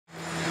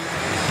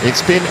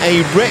It's been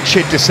a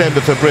wretched December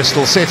for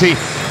Bristol City.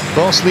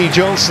 Boss Lee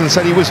Johnson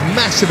said he was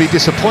massively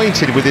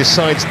disappointed with his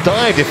side's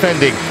dire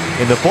defending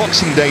in the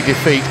Boxing Day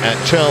defeat at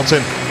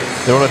Charlton.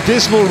 They're on a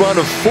dismal run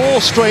of 4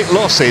 straight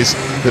losses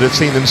that have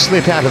seen them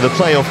slip out of the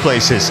playoff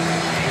places.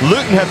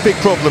 Luton have big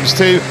problems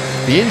too.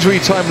 The injury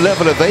time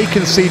leveller they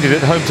conceded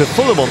at home to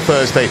Fulham on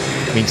Thursday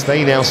means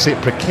they now sit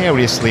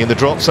precariously in the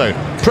drop zone.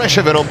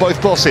 Pressure then on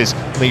both bosses,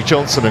 Lee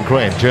Johnson and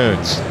Graham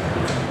Jones.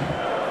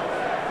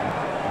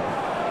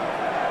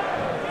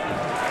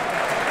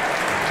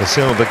 De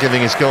Silva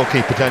giving his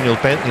goalkeeper Daniel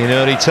Bentley an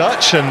early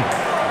touch, and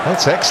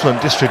that's excellent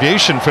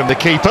distribution from the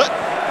keeper.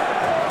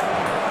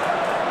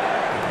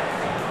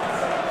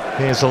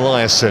 Here's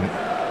Eliasson,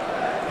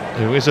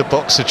 who is a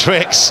box of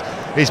tricks.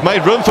 He's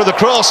made room for the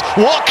cross.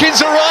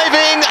 Watkins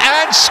arriving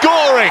and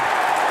scoring.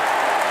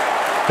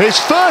 His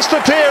first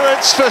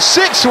appearance for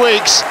 6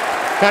 weeks,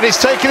 and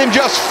it's taken him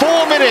just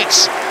 4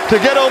 minutes to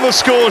get on the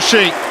score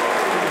sheet.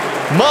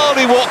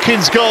 Marley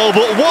Watkins' goal,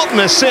 but what an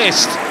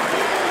assist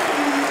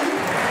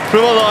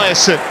from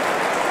Eliasson.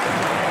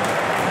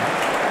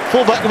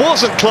 Fullback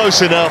wasn't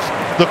close enough,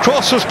 the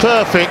cross was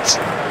perfect,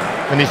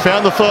 and he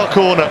found the far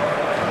corner.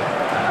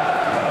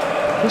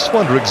 Just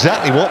wonder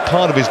exactly what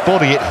part of his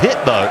body it hit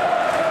though.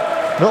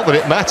 Not that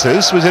it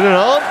matters. Was it an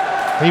arm?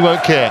 He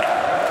won't care.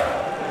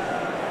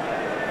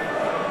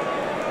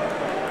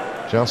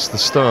 Just the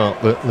start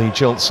that Lee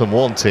Johnson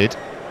wanted.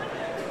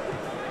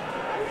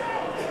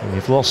 And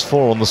you've lost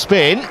 4 on the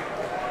spin.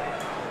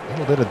 A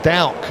little bit of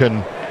doubt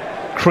can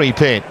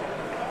creep in.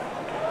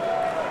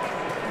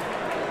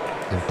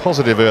 And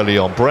positive early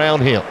on,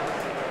 Brownhill.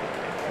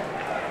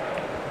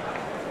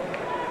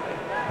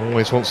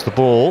 Always wants the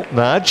ball,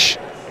 nudge.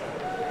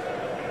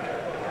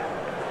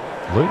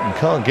 Luton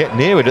can't get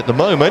near it at the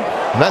moment,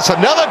 and that's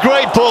another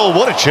great ball.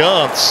 What a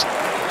chance.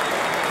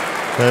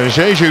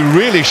 Diédhiou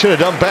really should have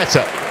done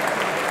better.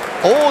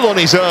 All on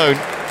his own.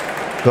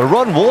 The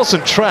run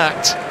wasn't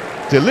tracked.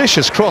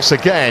 Delicious cross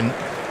again.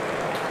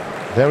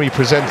 Very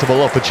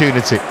presentable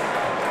opportunity.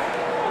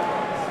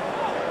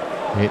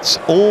 It's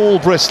all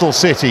Bristol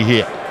City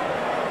here.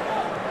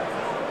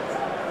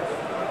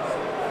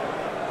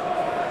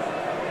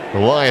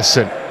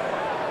 Eliasson.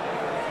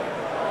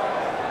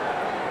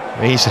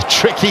 He's a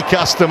tricky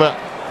customer,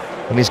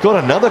 and he's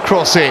got another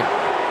cross in,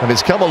 and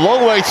it's come a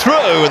long way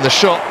through, and the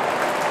shot,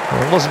 well,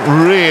 there wasn't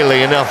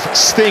really enough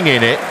sting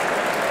in it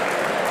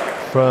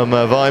from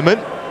Weimann.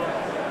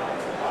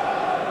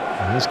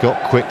 And he's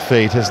got quick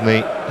feet, hasn't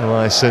he,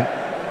 Eliasson?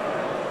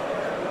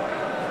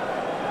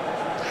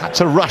 Had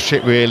to rush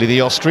it really,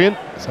 the Austrian,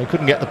 so he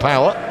couldn't get the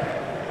power.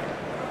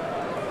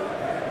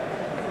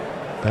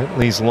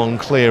 Bentley's long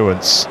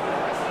clearance.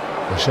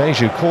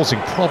 Diédhiou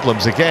causing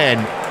problems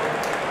again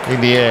in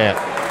the air.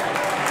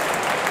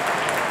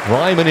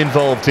 Weimann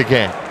involved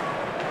again.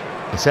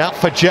 It's out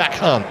for Jack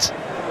Hunt,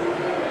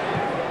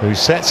 who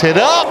sets it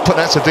up, and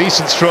that's a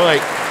decent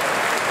strike.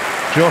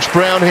 Josh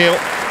Brownhill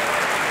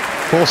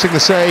forcing the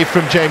save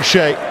from James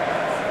Shea.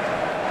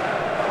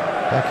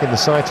 Back in the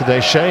side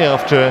today, Shea,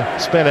 after a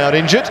spell out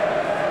injured.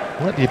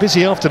 Might be a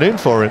busy afternoon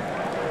for him.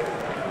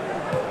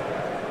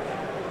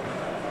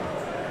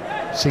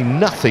 Seen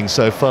nothing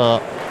so far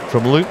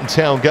from Luton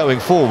Town going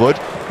forward.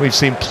 We've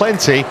seen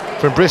plenty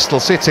from Bristol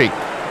City,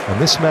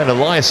 and this man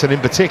Eliasson in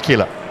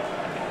particular.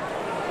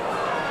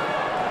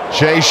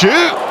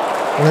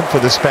 Diédhiou went for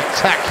the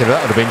spectacular.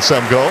 That would have been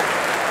some goal.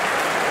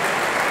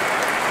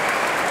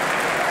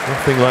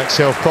 Nothing like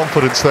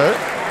self-confidence though.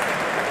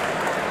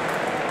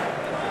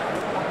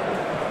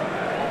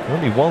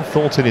 Only one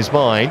thought in his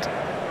mind.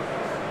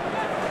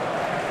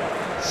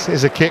 This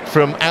is a kick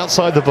from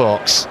outside the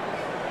box.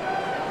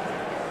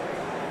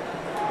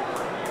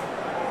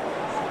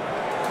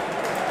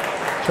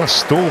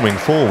 Just storming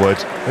forward.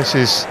 This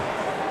is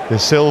De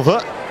Silva.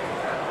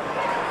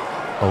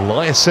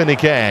 Eliasson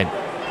again.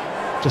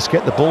 Just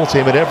get the ball to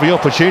him at every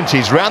opportunity.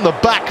 He's round the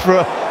back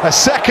for a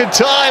second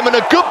time, and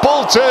a good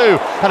ball too.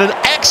 And an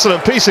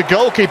excellent piece of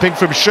goalkeeping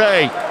from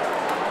Shea.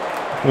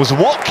 It was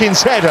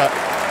Watkins' header.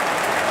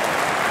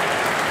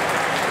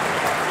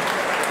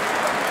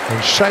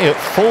 And Shea at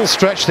full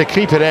stretch to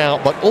keep it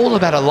out, but all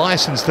about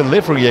Eliasson's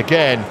delivery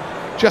again.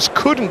 Just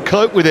couldn't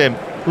cope with him,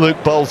 Luke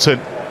Bolton.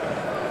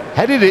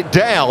 Headed it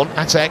down.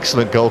 That's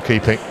excellent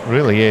goalkeeping,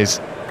 really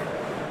is.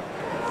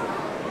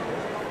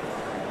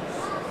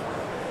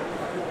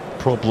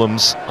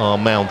 Problems are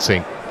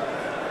mounting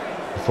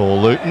for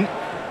Luton.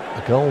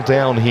 A goal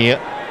down here.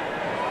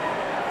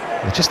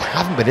 They just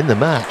haven't been in the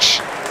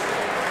match.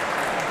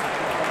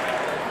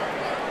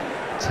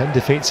 10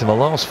 defeats in the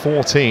last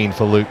 14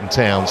 for Luton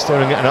Town.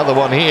 Staring at another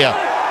one here.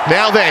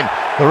 Now then,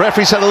 the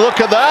referee's had a look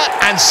at that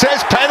and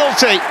says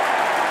penalty.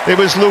 It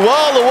was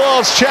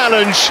Luar's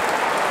challenge.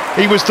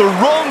 He was the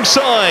wrong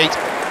side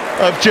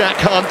of Jack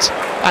Hunt,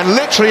 and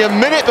literally a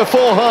minute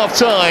before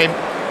half-time,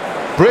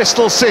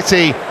 Bristol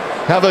City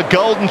have a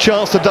golden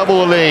chance to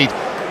double the lead.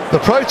 The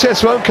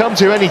protest won't come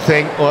to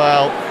anything.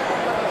 Well,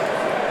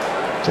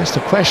 just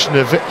a question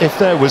of if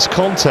there was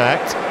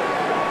contact.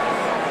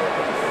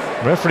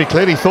 The referee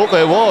clearly thought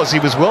there was. He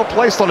was well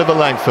placed, Oliver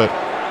Langford.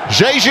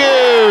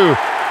 Diédhiou,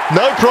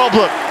 no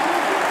problem.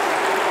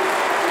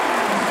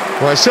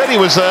 Well, I said he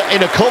was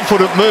in a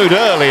confident mood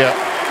earlier.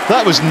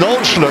 That was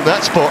nonchalant,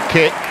 that spot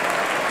kick.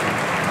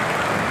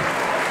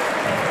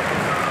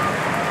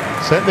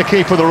 Sent the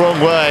keeper the wrong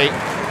way.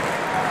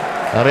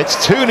 And it's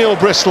 2-0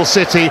 Bristol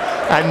City,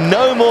 and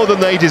no more than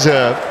they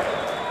deserve.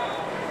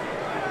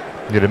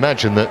 You'd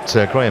imagine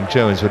that Graham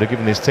Jones would have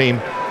given his team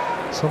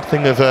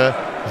something of a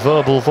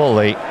verbal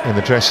volley in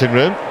the dressing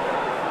room.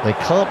 They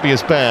can't be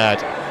as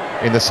bad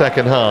in the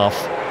second half.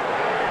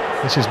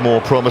 This is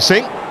more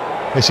promising.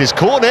 This is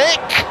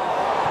Cornick.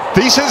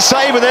 Decent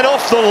save, and then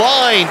off the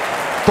line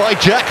by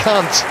Jack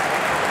Hunt.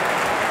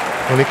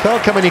 Well, he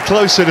can't come any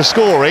closer to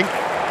scoring.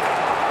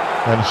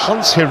 And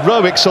Hunt's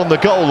heroics on the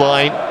goal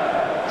line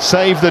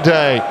saved the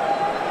day.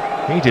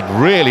 He did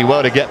really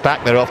well to get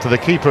back there after the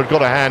keeper had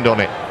got a hand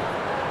on it.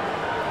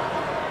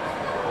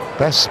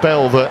 Best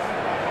spell that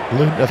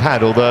Luton have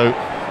had, although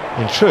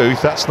in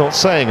truth that's not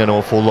saying an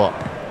awful lot.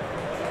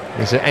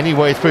 Is there any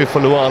way through for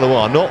Luar?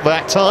 Not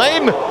that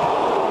time.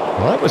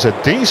 Well, that was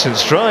a decent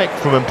strike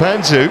from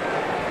Mpanzu.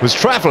 Was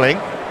travelling,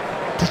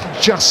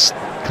 didn't just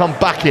come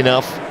back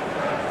enough.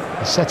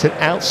 He set it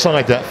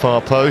outside that far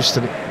post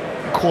and it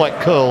quite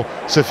curl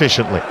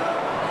sufficiently.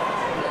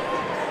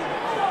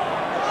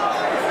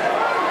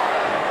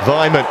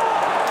 Weimann.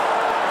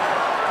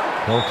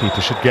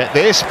 Goalkeeper should get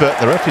this, but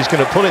the referee's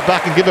going to pull it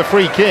back and give a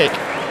free kick.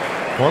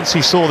 Once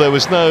he saw there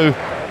was no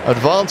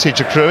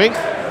advantage accruing.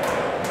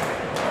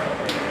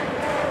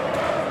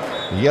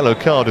 A yellow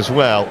card as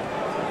well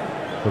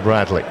for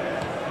Bradley.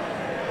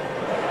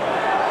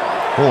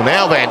 Oh,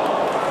 now then,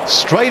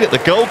 straight at the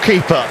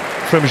goalkeeper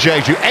from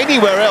Diédhiou.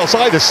 Anywhere else,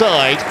 either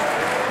side,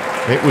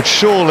 it would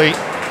surely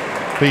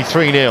be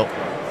 3-0.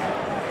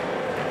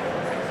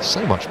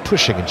 So much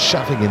pushing and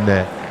shoving in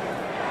there.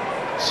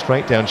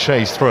 Straight down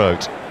Shea's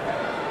throat.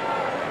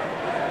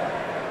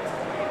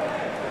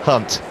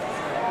 Hunt.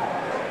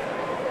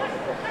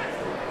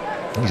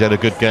 He's had a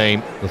good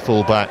game, the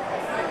full-back.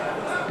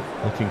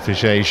 Looking for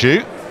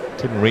Diédhiou.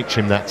 Didn't reach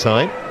him that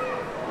time.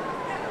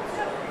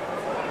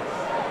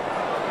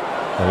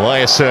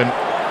 Eliasson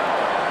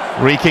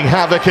wreaking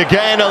havoc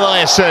again.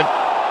 Eliasson.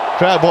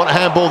 Crowd want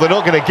handball, they're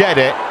not going to get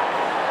it.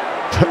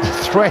 But the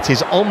threat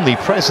is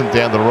omnipresent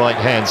down the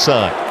right-hand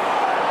side.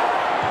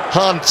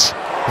 Hunt.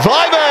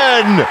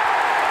 Weimann!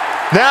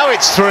 Now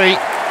it's 3.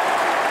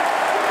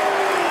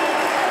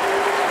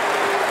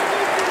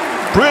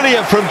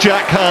 Brilliant from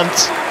Jack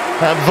Hunt.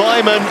 And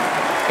Weimann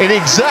in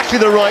exactly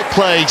the right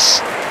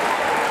place.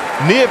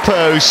 Near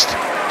post.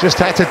 Just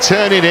had to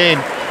turn it in.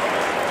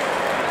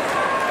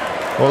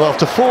 Well,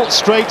 after 4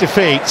 straight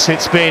defeats,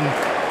 it's been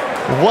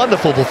a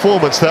wonderful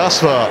performance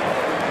thus far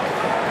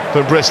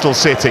from Bristol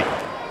City.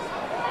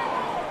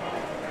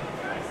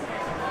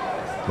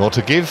 Well,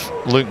 to give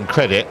Luton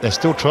credit, they're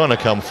still trying to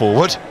come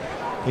forward,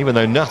 even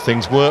though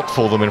nothing's worked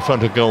for them in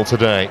front of goal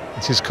today.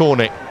 This is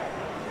Cornick.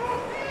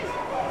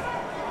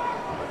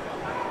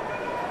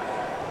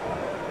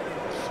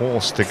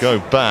 Forced to go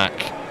back,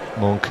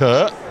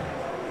 Moncur.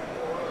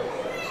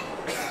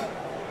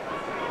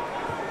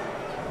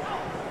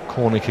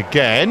 Cornick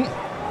again.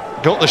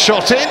 Got the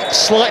shot in,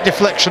 slight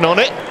deflection on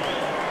it.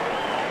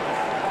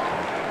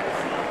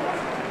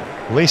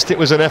 At least it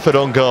was an effort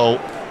on goal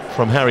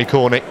from Harry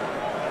Cornick.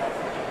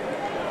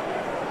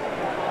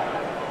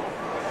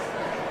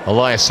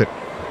 Eliasson,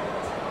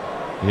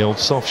 the old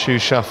soft shoe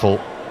shuffle.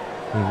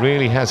 He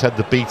really has had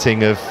the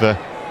beating of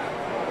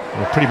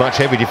pretty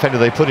much every defender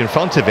they put in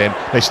front of him.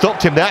 They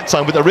stopped him that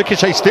time, but the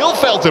ricochet still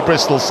fell to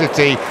Bristol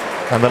City,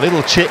 and the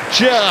little chip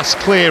just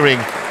clearing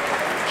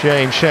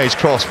James Shea's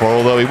crossbar,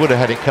 although he would have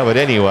had it covered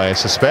anyway, I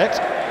suspect.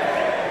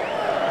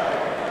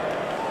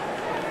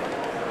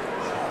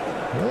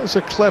 That was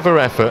a clever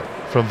effort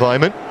from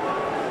Weimann.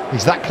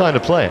 He's that kind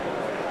of player.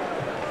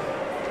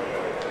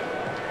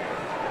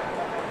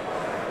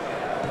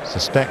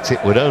 Suspect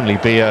it would only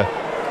be a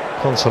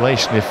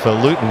consolation if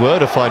Luton were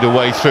to find a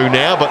way through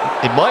now, but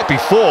it might be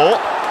 4,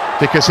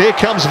 because here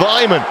comes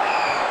Weimann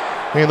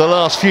in the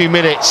last few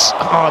minutes.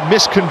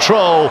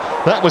 Miscontrol,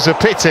 that was a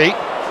pity.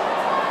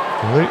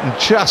 Luton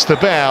just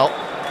about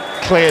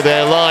clear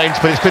their lines,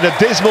 but it's been a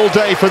dismal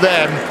day for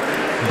them.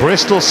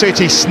 Bristol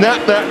City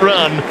snapped that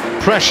run.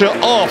 Pressure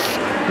off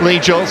Lee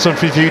Johnson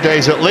for a few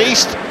days at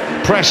least.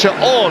 Pressure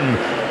on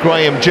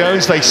Graham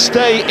Jones. They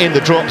stay in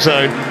the drop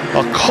zone.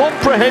 A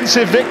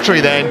comprehensive victory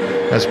then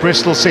as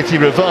Bristol City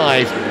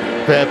revive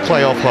their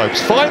playoff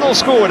hopes. Final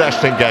score at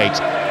Ashton Gate: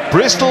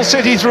 Bristol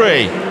City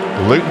 3,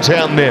 Luton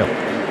Town 0.